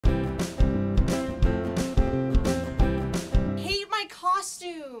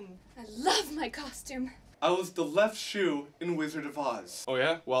I love my costume. I was the left shoe in Wizard of Oz. Oh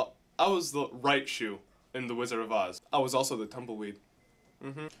yeah? Well, I was the right shoe in The Wizard of Oz. I was also the tumbleweed.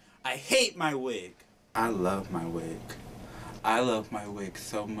 I hate my wig. I love my wig. I love my wig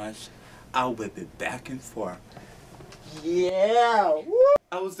so much, I'll whip it back and forth. Yeah! Woo!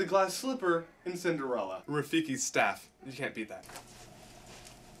 I was the glass slipper in Cinderella. Rafiki's staff. You can't beat that.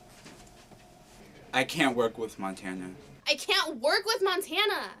 I can't work with Montana. I can't work with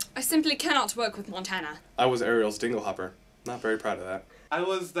Montana. I simply cannot work with Montana. I was Ariel's dinglehopper. Not very proud of that. I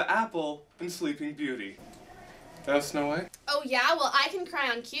was the apple in Sleeping Beauty. Snow White? Oh yeah, well I can cry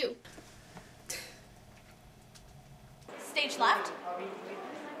on cue. Stage left.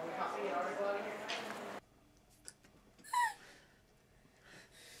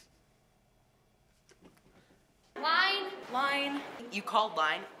 Line. Line. You called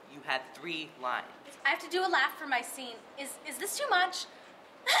line. You had 3 lines. I have to do a laugh for my scene. Is this too much?